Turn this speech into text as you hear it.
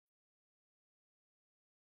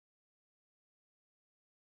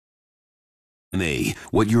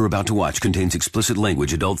What you're about to watch contains explicit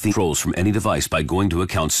language, adult themes, controls from any device by going to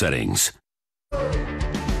account settings.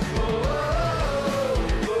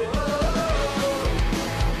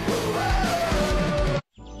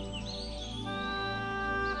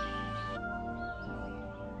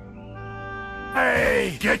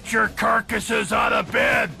 Hey, get your carcasses out of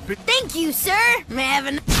bed! Thank you, sir. May I have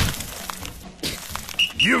an...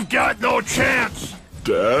 You've got no chance!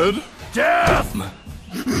 Dad? Death!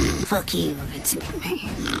 Fuck you, it's me.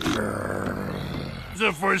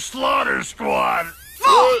 If we're Slaughter Squad!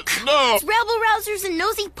 Fuck! No! Rebel Rousers and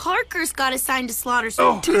Nosy Parkers got assigned to Slaughter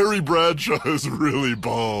Oh. Squad. Terry Bradshaw is really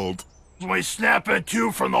bald. We snap at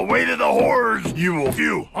you from the weight of the horrors you will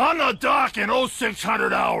view. On the dock in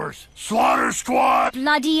 0600 hours. Slaughter Squad!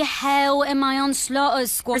 Bloody hell am I on Slaughter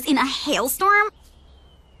Squad? In a hailstorm?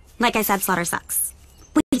 Like I said, slaughter sucks.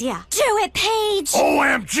 Yeah. Do it, Paige!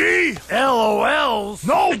 OMG! LOLs!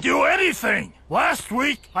 No, do anything! Last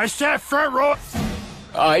week, I sat front row.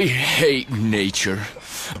 I hate nature.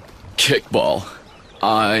 Kickball.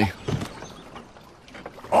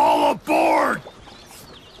 All aboard!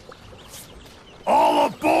 All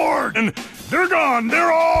aboard! And they're gone,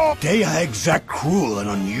 they're all... They exact cruel and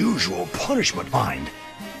unusual punishment mind.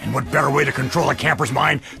 And what better way to control a camper's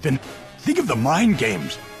mind than think of the mind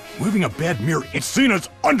games. Moving a bed mirror, it's seen as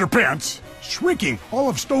underpants. Shrinking all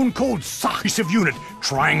of Stone Cold's cohesive unit,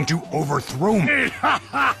 trying to overthrow me.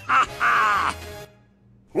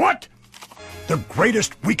 What? The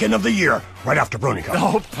greatest weekend of the year, right after BronyCon.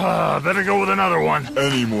 Nope, better go with another one.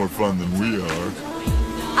 Any more fun than we are.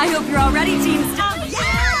 I hope you're all ready, Team Stop.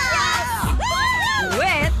 Yes!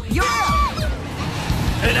 With your...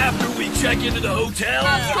 And after we check into the hotel,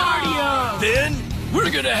 cardio. Then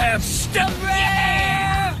we're gonna have step.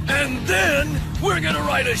 And then we're gonna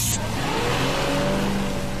ride a.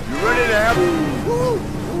 You ready to have...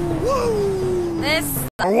 This...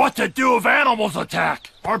 Or what to do if animals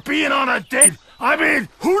attack? Or being on a date? I mean,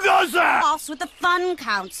 who does that? Off with the fun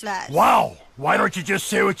counselors. Wow, why don't you just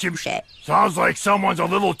say what you... Shit. Sounds like someone's a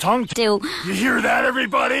little tongue... Do. You hear that,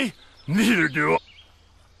 everybody? Neither do I.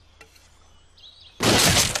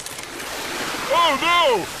 Oh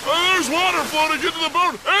no! There's water floating into the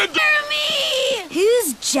boat! And Jeremy!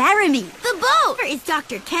 Who's Jeremy? The boat! It's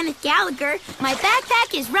Dr. Kenneth Gallagher. My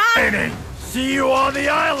backpack is right... Raining. See you on the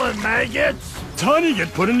island, maggots! Tony,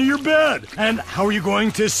 get put into your bed. And how are you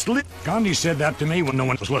going to sleep? Gandhi said that to me when no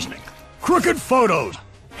one was listening. Crooked photos.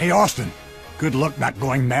 Hey, Austin, good luck not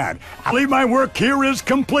going mad. I believe my work here is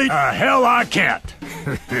complete. Hell, I can't.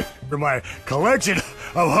 For my collection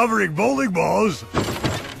of hovering bowling balls.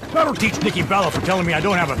 That'll teach Nikki Bella for telling me I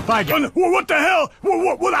don't have a thigh gap. What the hell?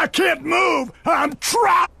 What? I can't move. I'm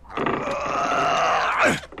trapped.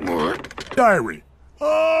 Diary.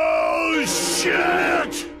 Oh,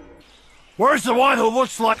 shit! Where's the one who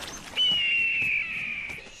looks like...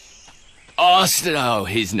 Austin, oh,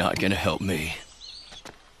 he's not gonna help me.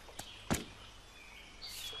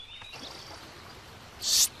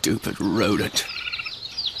 Stupid rodent.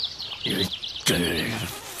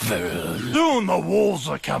 Soon the wolves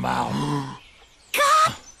will come out.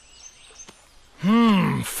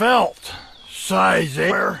 Felt. Size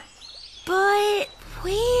 8. But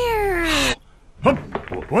where? Huh?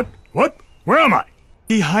 What? Where am I?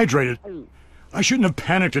 Dehydrated. I shouldn't have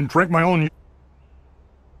panicked and drank my own...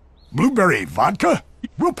 Blueberry vodka?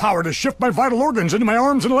 Willpower to shift my vital organs into my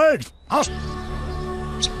arms and legs.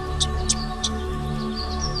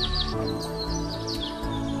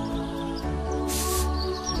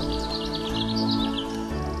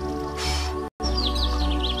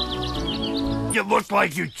 You look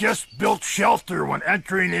like you just built shelter when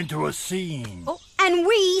entering into a scene. Oh, and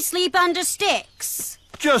we sleep under sticks.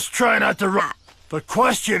 Just try not to run. The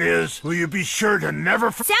question is, will you be sure to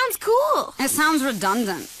never... Sounds cool. It sounds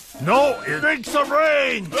redundant. No, it makes some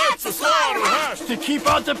rain. That's a slaughterhouse. To keep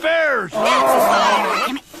out the bears.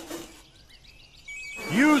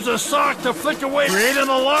 Use a sock to flick away. Create an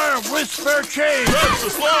alarm with spare change. that's the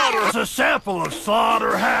slaughter! It's a sample of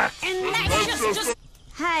slaughter hack. And that's just...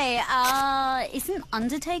 Hey, isn't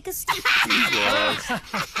Undertaker stuff?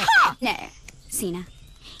 No, Cena.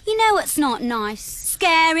 You know what's not nice?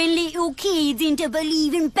 Scaring little kids into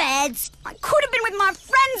believing bad I could have been with my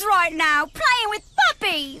friends right now, playing with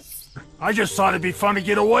puppies! I just thought it'd be fun to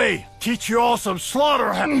get away. Teach you all some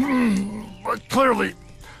slaughter hack. But clearly,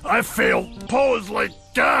 I failed. Poe is like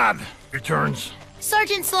God. Returns.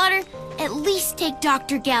 Sergeant Slaughter, at least take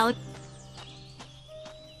Dr. Gallagher.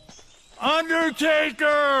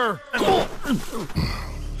 Undertaker!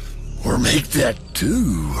 Or make that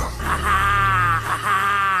two.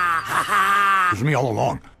 It was me all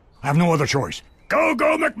along. I have no other choice. Go,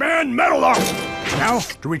 McMahon, metal up! Now,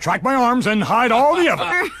 to retract my arms and hide all the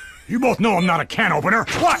evidence. You both know I'm not a can opener.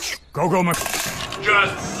 Watch! Go, McMahon.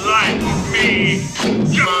 Just like me.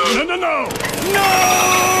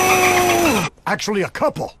 No! Actually, a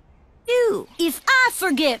couple. You, if I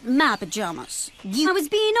forget my pajamas, I was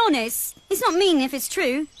being honest. It's not mean if it's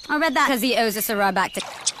true. I read that because he owes us a ride back to...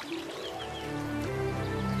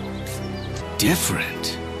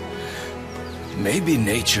 Different. Maybe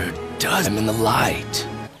nature does him in the light.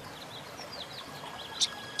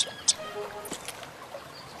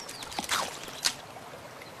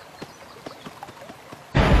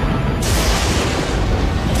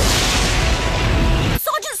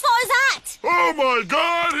 Oh my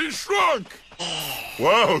God, he shrunk!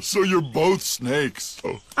 Wow, so you're both snakes.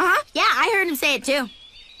 Oh. Uh-huh. Yeah, I heard him say it too.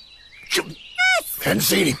 Yes! Hadn't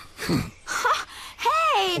seen him.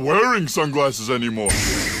 Hey! Wearing sunglasses anymore.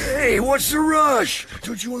 Hey, what's the rush?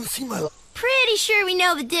 Don't you want to see my... Pretty sure we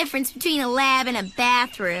know the difference between a lab and a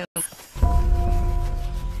bathroom.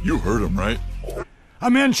 You heard him, right? A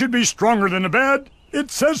man should be stronger than a bed.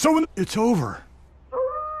 It says so. It's over.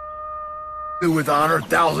 With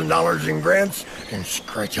 $100,000 in grants and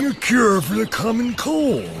scratch your cure for the common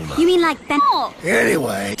cold. You mean like that?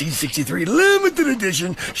 Anyway, T63 limited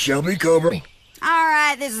edition Shelby Cobra. All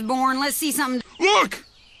right, this is boring. Let's see something. Look!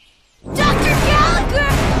 Dr. Gallagher!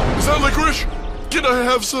 Is that licorice? Can I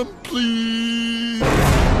have some, please?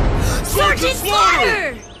 Sergeant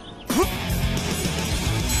Slaughter!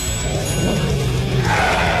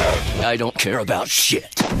 I don't care about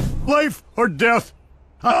shit. Life or death.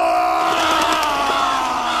 Let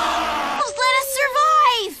us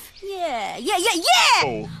survive! Yeah!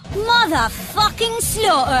 Oh. Motherfucking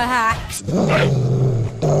slaughter hacks!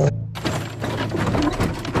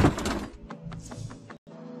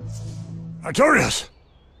 Artorias,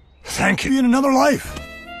 thank you in another life.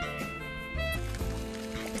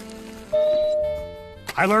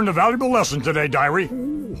 I learned a valuable lesson today, diary.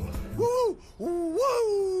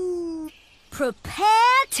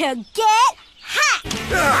 Prepare to get hacked!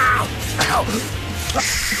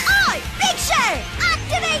 Oi, Big Show!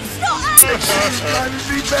 Activate slaughter!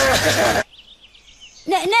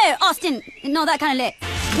 No, Austin, not that kind of lit.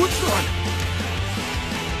 What's wrong?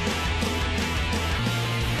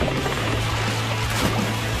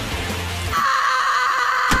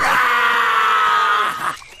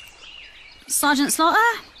 Sergeant Slaughter?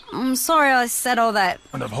 I'm sorry I said all that.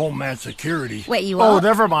 Of Homeland Security. Wait, you Oh, are?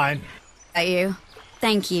 never mind. Are you?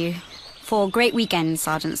 Thank you. For a great weekend,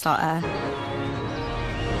 Sergeant Slaughter.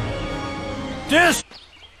 This...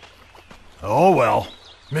 Oh, well.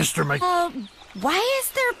 Mr. Mc... Why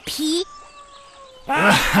is there pee?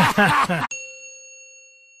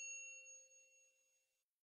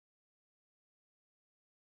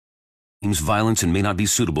 Violence and may not be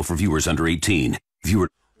suitable for viewers under 18. Viewer...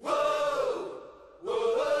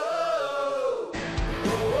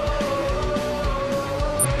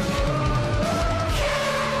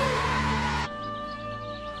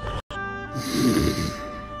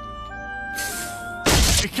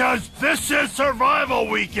 Because this is survival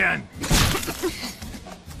weekend.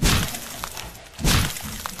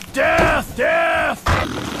 Death!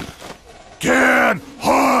 Can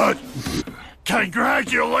hunt!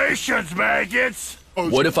 Congratulations, maggots!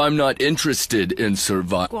 What if I'm not interested in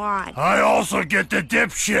survival? Squad. I also get the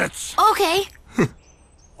dipshits. Okay.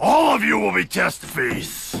 All of you will be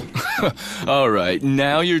test-fees. All right,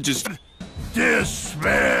 now you're just...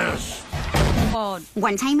 Dismissed.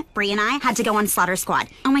 One time, Bree and I had to go on Slaughter Squad.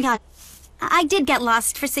 Oh my god. I did get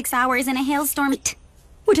lost for 6 hours in a hailstorm.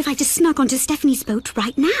 What if I just snuck onto Stephanie's boat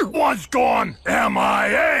right now? One's gone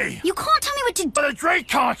MIA. You can't tell me what to do. At a Drake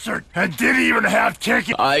concert and didn't even have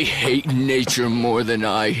tickets. I hate nature more than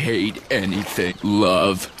I hate anything.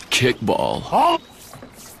 Love kickball. Oh,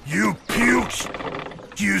 you pukes.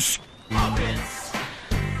 You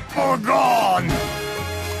are gone.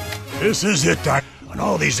 This is it, Doc. When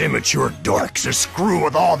all these immature dorks are screw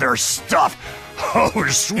with all their stuff. Oh,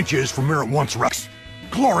 switches from where it once was.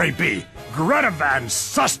 Glory be. Greta Van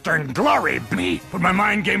Sustern, glory be. But my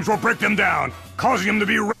mind games will break them down, causing them to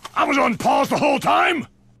be... I was on pause the whole time?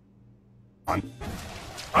 I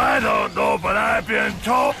don't know, but I've been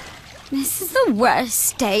told... This is the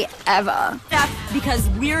worst day ever. Because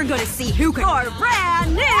we're gonna see who can... Our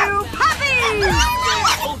brand new puppy!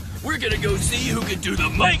 We're gonna go see who can do the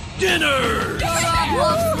Mike dinner!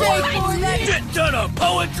 Get done a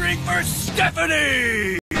poetry for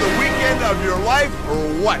Stephanie! The weekend of your life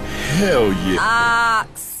or what? Hell yeah.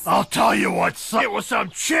 I'll tell you what, it was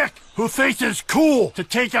some chick who thinks it's cool to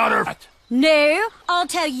take out her... No, I'll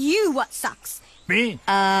tell you what sucks. Me?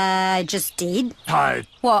 Just did. Tied.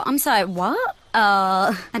 What? I'm sorry, what?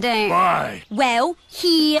 I don't... Why? Well,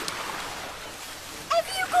 Have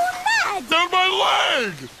you gone mad? Down my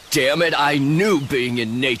leg! Damn it, I knew being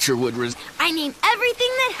in nature would I name everything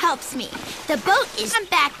that helps me. The boat is a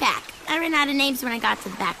backpack. I ran out of names when I got to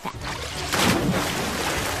the backpack.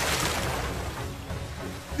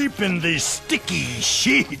 Deep in these sticky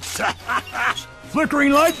sheets.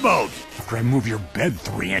 Flickering light bulbs. After I move your bed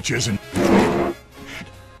 3 inches and...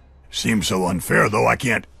 Seems so unfair, though I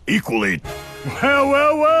can't equally...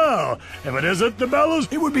 Well. If it isn't the bellows,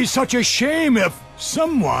 it would be such a shame if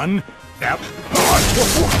someone...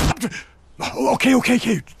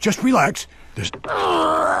 Okay. Just relax. There's...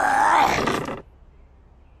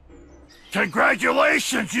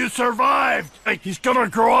 Congratulations, you survived! He's gonna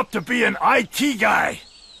grow up to be an IT guy.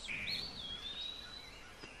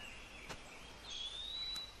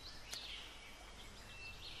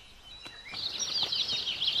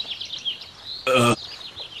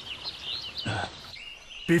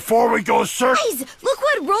 Before we go, sir... Guys, look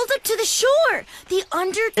what rolled up to the shore. The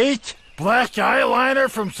Black eyeliner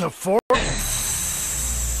from Sephora?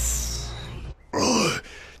 Ugh,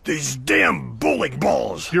 these damn bowling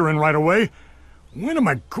balls! You're in right away. When am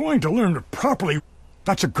I going to learn to properly...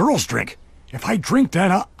 That's a girl's drink. If I drink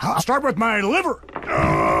that, I'll start with my liver.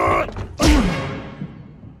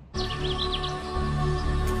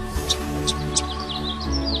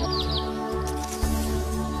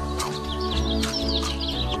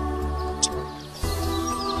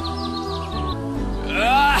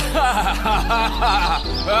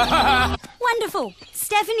 Wonderful.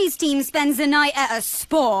 Stephanie's team spends the night at a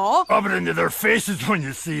spa. Rub it into their faces when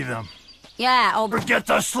you see them. Yeah, I'll... Forget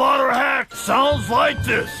the slaughter hack. Sounds like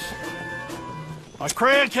this. A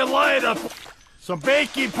crayon can light up some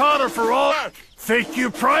baking powder for all. Think you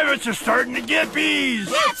privates are starting to get bees.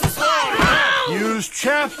 That's a slaughter hack! Use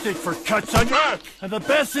chapstick for cuts on your back. And the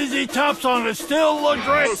best ZZ Top song is Still Look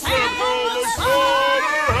Great. Still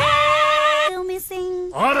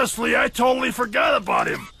missing. Honestly, I totally forgot about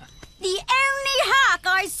him. The only hack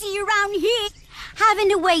I see around here. Having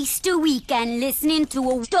to waste a weekend listening to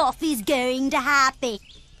what stuff is going to happen.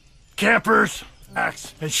 Campers,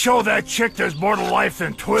 axe, and show that chick there's more to life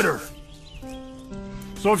than Twitter.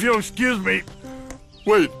 So if you'll excuse me...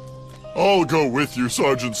 Wait, I'll go with you,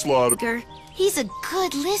 Sergeant Slaughter. He's a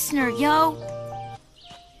good listener, yo.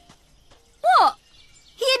 What?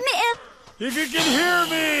 He admitted... If you can hear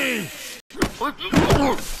me!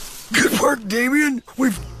 Good work, Damien.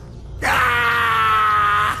 We've...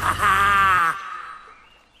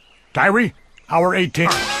 Diary, hour 18.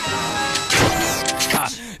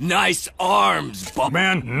 Nice arms, Bob.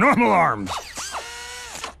 Man, normal arms.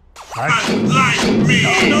 Like me.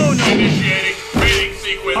 No. Initiating training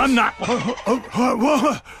sequence. I'm not...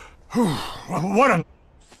 What a...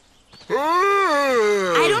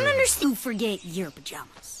 I don't understand. You forget your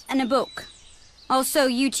pajamas. And a book. Also,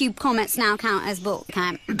 YouTube comments now count as book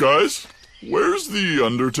time. Guys, where's the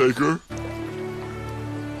Undertaker?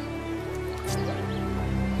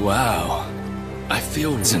 Wow. I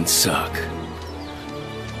feel it doesn't suck.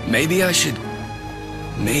 Maybe I should...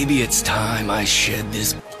 Maybe it's time I shed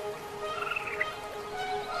this...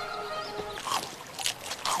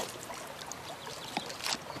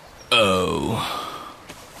 Oh.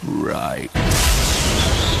 Right.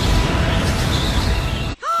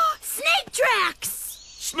 Snake tracks!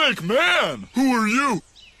 Snake Man! Who are you?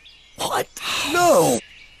 What? No!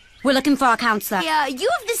 We're looking for a counselor. Yeah, you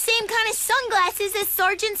have the same kind of sunglasses as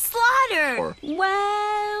Sergeant Slaughter.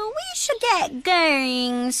 Well, we should get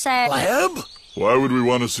going, sir. Lab? Why would we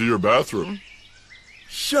want to see your bathroom?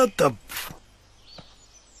 Shut the...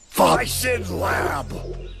 Fuck. I said lab.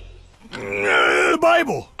 The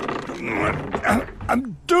Bible.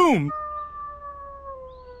 I'm doomed.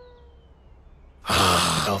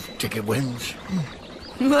 Ticket wins.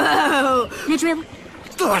 Whoa! Benadryl?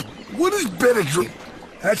 What is Benadryl?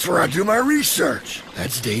 That's where I do my research.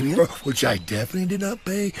 That's Damien, which I definitely did not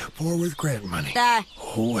pay for with grant money.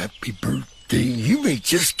 Oh, happy birthday. You may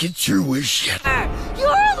just get your wish yet. You're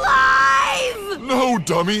alive! No,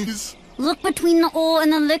 dummies! Look between the oil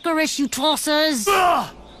and the licorice, you tossers.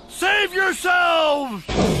 Save yourselves!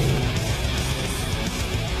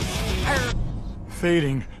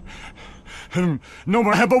 Fading. No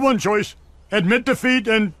more. I have but one choice. Admit defeat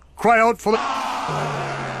and cry out for the...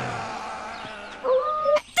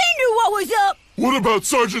 They knew what was up! What about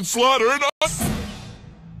Sergeant Slaughter and us?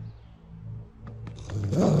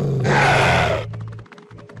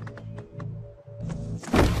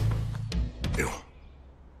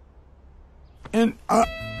 And,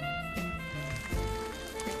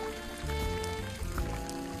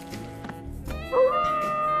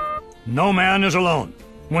 No man is alone.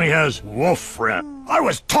 when he has wolf friend. I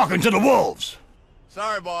was talking to the wolves.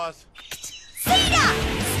 Sorry, boss. Cena!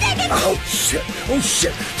 Stick it! Oh, shit. Oh,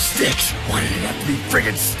 shit. Sticks. Why did it have to be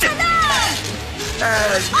friggin' sticks?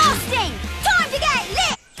 Austin! Time to get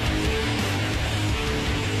lit!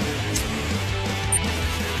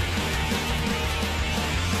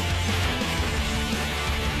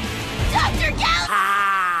 Dr.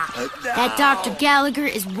 Gallagher! That Dr. Gallagher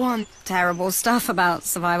is one. Terrible stuff about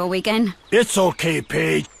Survival Weekend. It's okay,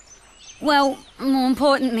 Paige. Well, more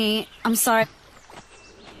importantly, I'm sorry.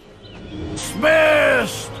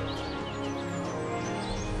 Dismissed!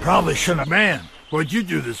 Probably shouldn't have. Man, what'd you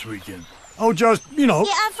do this weekend? Oh, just, you know.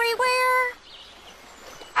 Everywhere.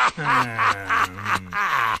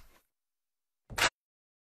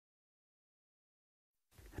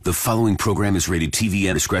 The following program is rated TV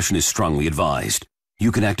and discretion is strongly advised.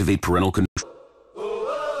 You can activate parental control.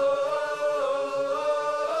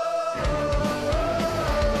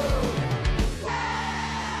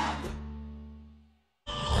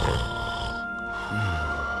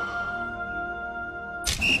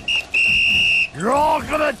 You're all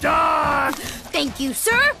gonna die! Thank you,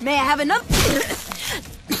 sir. May I have another?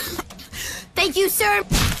 Thank you, sir.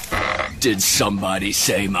 Did somebody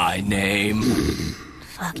say my name?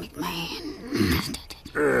 Fuck it, man.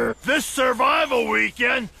 This survival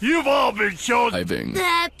weekend, you've all been chosen.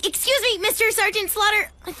 Excuse me, Mr. Sergeant Slaughter.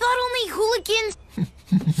 I thought only hooligans.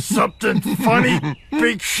 Something funny?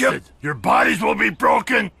 Big shit. Your bodies will be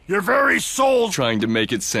broken. Your very souls. Trying to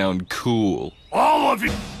make it sound cool. All of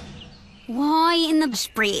you. Why in the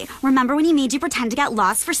spree? Remember when he made you pretend to get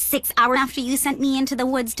lost for 6 hours after you sent me into the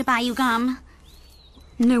woods to buy you gum?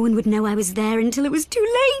 No one would know I was there until it was too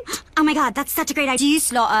late. Oh my god, that's such a great idea,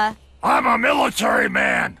 Slaughter. I'm a military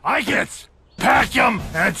man. I get pack 'em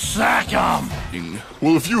and sack 'em.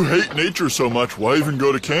 Well, if you hate nature so much, why even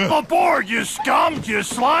go to camp? Aboard, you scums, you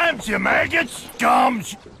slimes, you maggots.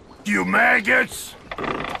 Scums, you maggots.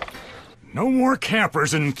 No more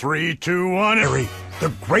campers in 3, 2, 1. The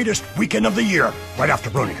greatest weekend of the year, right after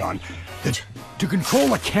BronyCon. To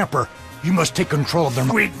control a camper, you must take control of their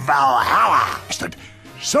sweet Valhalla.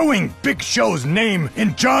 Sewing Big Show's name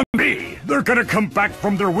in John B. They're gonna come back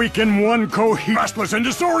from their weekend one restless and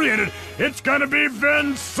disoriented. It's gonna be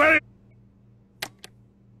Vince.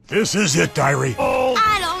 This is it, diary. Oh.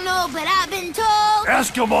 I don't know, but I've been told.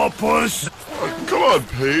 Eskimo puss. Come on,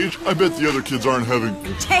 Paige. I bet the other kids aren't having...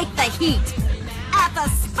 Take the heat at the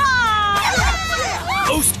spa!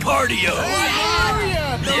 Post cardio.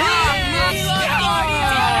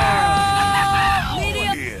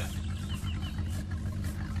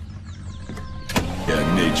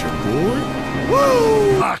 Yeah, nature boy.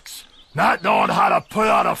 Woo! Sucks. Not knowing how to put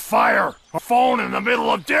out a fire, a phone in the middle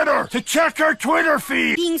of dinner, to check her Twitter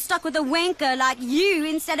feed. Being stuck with a wanker like you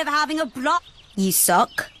instead of having a block. You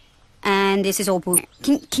suck. And this is all bull.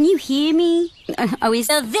 Can you hear me? Oh, is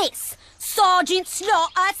this Sergeant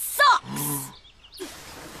Slaughter sucks.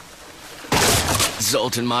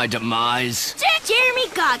 Result in my demise. Jeremy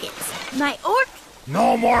Goggins. My orc.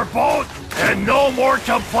 No more boat and no more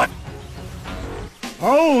complaint.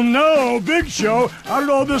 Oh no, Big Show, how did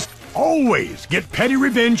all this always get petty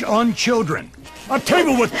revenge on children? A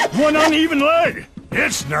table with one uneven leg.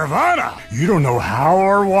 It's Nirvana. You don't know how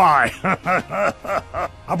or why.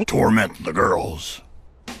 I'll torment the girls.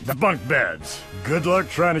 The bunk beds. Good luck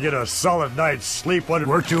trying to get a solid night's sleep when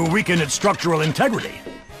we're to weaken its structural integrity.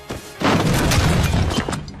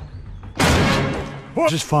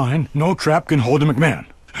 Which is fine. No trap can hold a McMahon.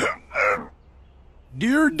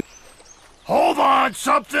 Dear... Hold on,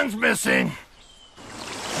 something's missing.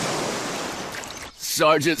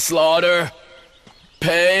 Sergeant Slaughter.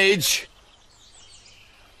 Paige.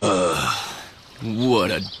 What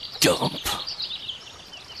a dump.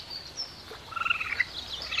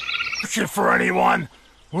 Searching for anyone?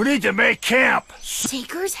 We need to make camp.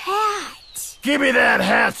 Taker's hat. Give me that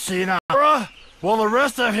hat, Cena. Well, the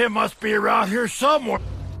rest of him must be around here somewhere.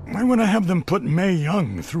 Why would I have them put Mae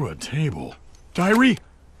Young through a table? Diary,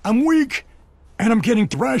 I'm weak, and I'm getting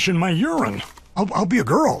thrash in my urine. I'll be a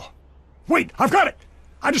girl. Wait, I've got it.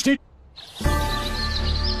 I just need...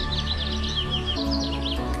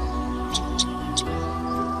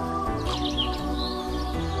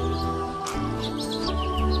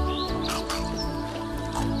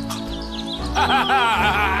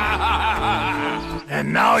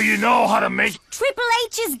 And now you know how to make... Triple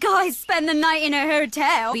H's guys spend the night in a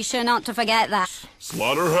hotel. Be sure not to forget that.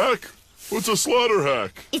 Slaughter hack? What's a slaughter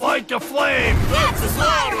hack? Light the flame! That's a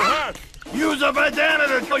slaughter hack! Use a bandana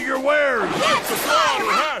to do your wares! That's a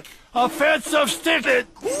slaughter hack! Offensive stick it!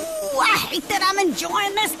 Ooh, I hate that I'm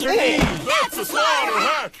enjoying this. That's a slaughter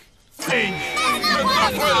hack!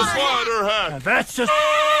 That's where the slider hat. That's just...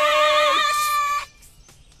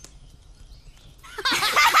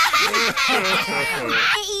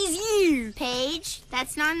 It is you. Paige,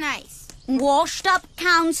 that's not nice. Washed up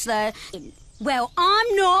counselor. Well,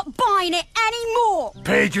 I'm not buying it anymore.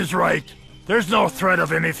 Paige is right. There's no threat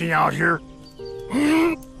of anything out here.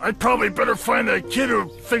 I'd probably better find that kid who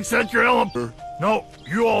thinks that you're Ellen. No,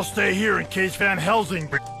 you all stay here in case Van Helsing...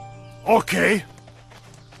 Okay.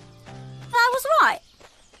 I was right.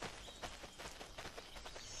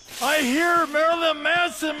 I hear Marilyn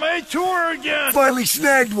Manson may tour again. Finally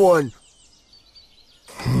snagged one.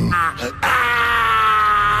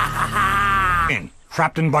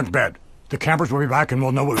 Trapped in bunk bed. The campers will be back and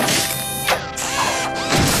we'll know what...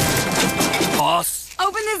 Boss.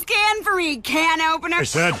 Open this can for me, can opener. I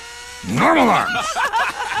said, normal arms.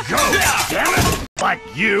 Go, damn it. Like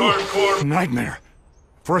you. Hardcore. Nightmare.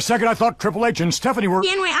 For a second, I thought Triple H and Stephanie were...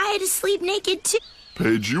 Anyway, I had to sleep naked too.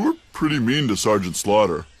 Paige, you were pretty mean to Sergeant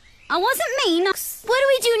Slaughter. I wasn't mean. What do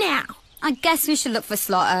we do now? I guess we should look for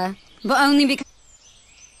Slaughter, but only because...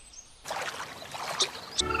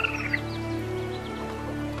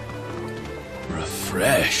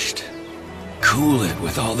 Refreshed. Cool it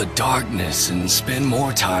with all the darkness and spend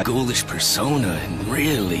more time ghoulish persona and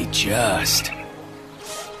really just...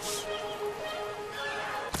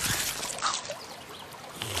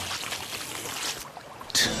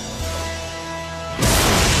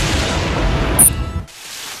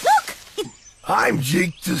 I'm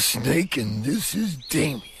Jake the Snake, and this is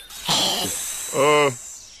Damien.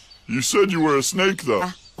 You said you were a snake,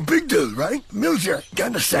 though. Big dude, right? Military.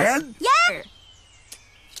 Kinda sad? Yeah!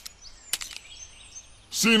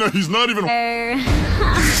 Cena, he's not even...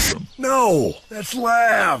 No, that's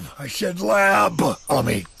Lab. I said Lab. I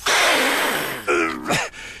mean...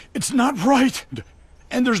 It's not right.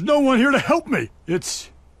 And there's no one here to help me. It's...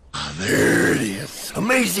 There it is.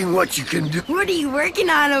 Amazing what you can do. What are you working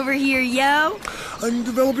on over here, yo? I'm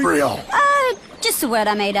developing real. Just a word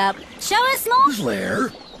I made up. Show us more.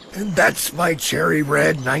 Lair. And that's my cherry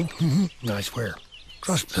red night. Nice wear.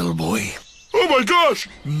 Trust, little boy. Oh my gosh!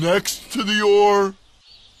 Next to the ore.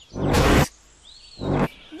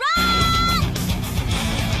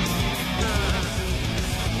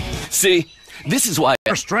 See, this is why...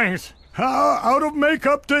 Our strength. How out of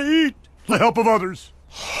makeup to eat. The help of others.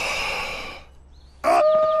 Hey,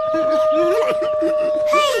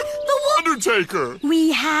 the Undertaker!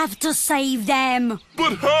 We have to save them.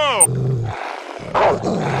 But how?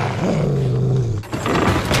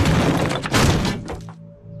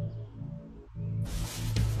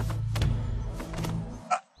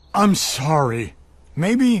 I'm sorry.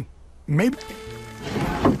 Maybe...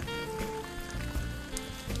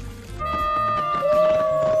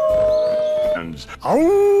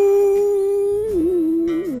 Oh!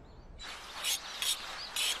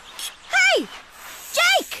 Hey!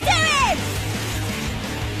 Jake! Damien!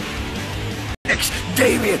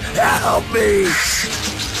 Damien, help me!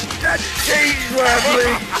 That change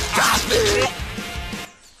lovely! Stop it!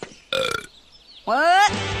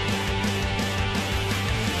 What?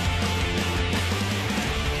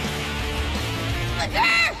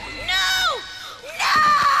 No!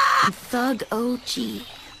 Thug OG.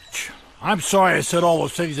 I'm sorry I said all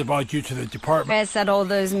those things about you to the department. I said all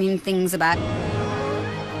those mean things about...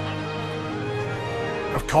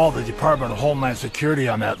 I've called the Department of Homeland Security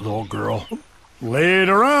on that little girl.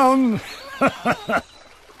 Later on.